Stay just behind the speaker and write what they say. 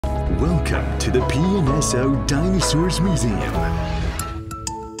Welcome to the PNSO Dinosaurs Museum.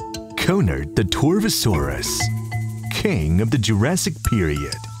 Conard the Torvosaurus, king of the Jurassic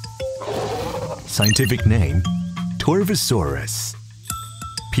period. Scientific name, Torvosaurus.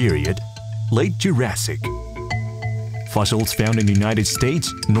 Period, late Jurassic. Fossils found in the United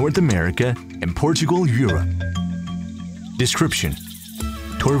States, North America, and Portugal, Europe. Description: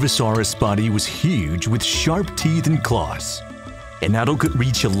 Torvosaurus' body was huge with sharp teeth and claws. An adult could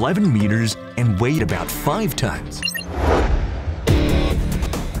reach 11 meters and weighed about 5 tons.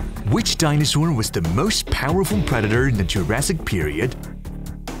 Which dinosaur was the most powerful predator in the Jurassic period?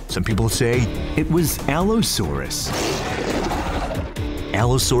 Some people say it was Allosaurus.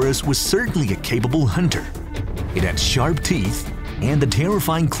 Allosaurus was certainly a capable hunter. It had sharp teeth and the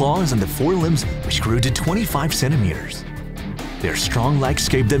terrifying claws on the forelimbs, which grew to 25 centimeters. Their strong legs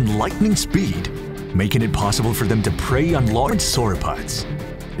gave them lightning speed, making it possible for them to prey on large sauropods,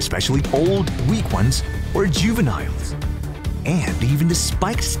 especially old, weak ones or juveniles, and even the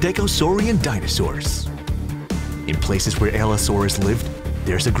spiked stegosaurian dinosaurs. In places where Allosaurus lived,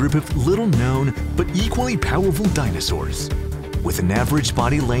 there's a group of little-known but equally powerful dinosaurs, with an average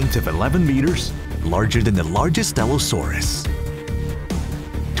body length of 11 meters, larger than the largest Allosaurus.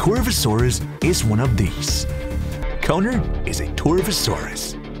 Torvosaurus is one of these. Conard is a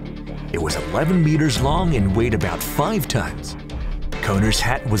Torvosaurus. It was 11 meters long and weighed about 5 tons. Conard's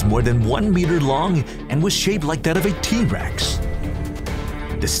head was more than 1 meter long and was shaped like that of a T-Rex.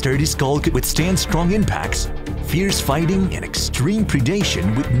 The sturdy skull could withstand strong impacts, fierce fighting, and extreme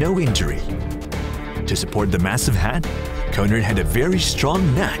predation with no injury. To support the massive head, Conard had a very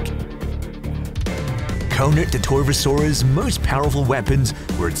strong neck. Conard the Torvosaurus' most powerful weapons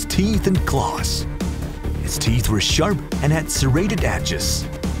were its teeth and claws. Its teeth were sharp and had serrated edges.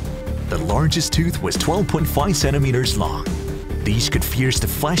 The largest tooth was 12.5 centimeters long. These could pierce the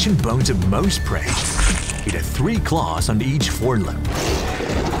flesh and bones of most prey. It had 3 claws on each forelimb.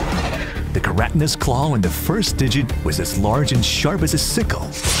 The keratinous claw on the first digit was as large and sharp as a sickle.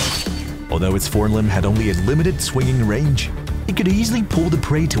 Although its forelimb had only a limited swinging range, it could easily pull the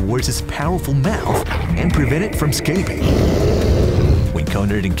prey towards its powerful mouth and prevent it from escaping. When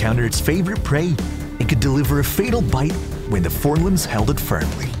Conard encountered its favorite prey, it could deliver a fatal bite when the forelimbs held it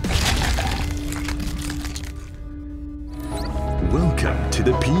firmly. Welcome to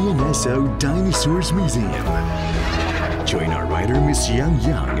the PNSO Dinosaurs Museum. Join our writer Miss Yang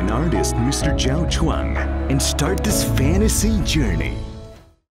Yang and artist Mr. Zhao Chuang and start this fantasy journey.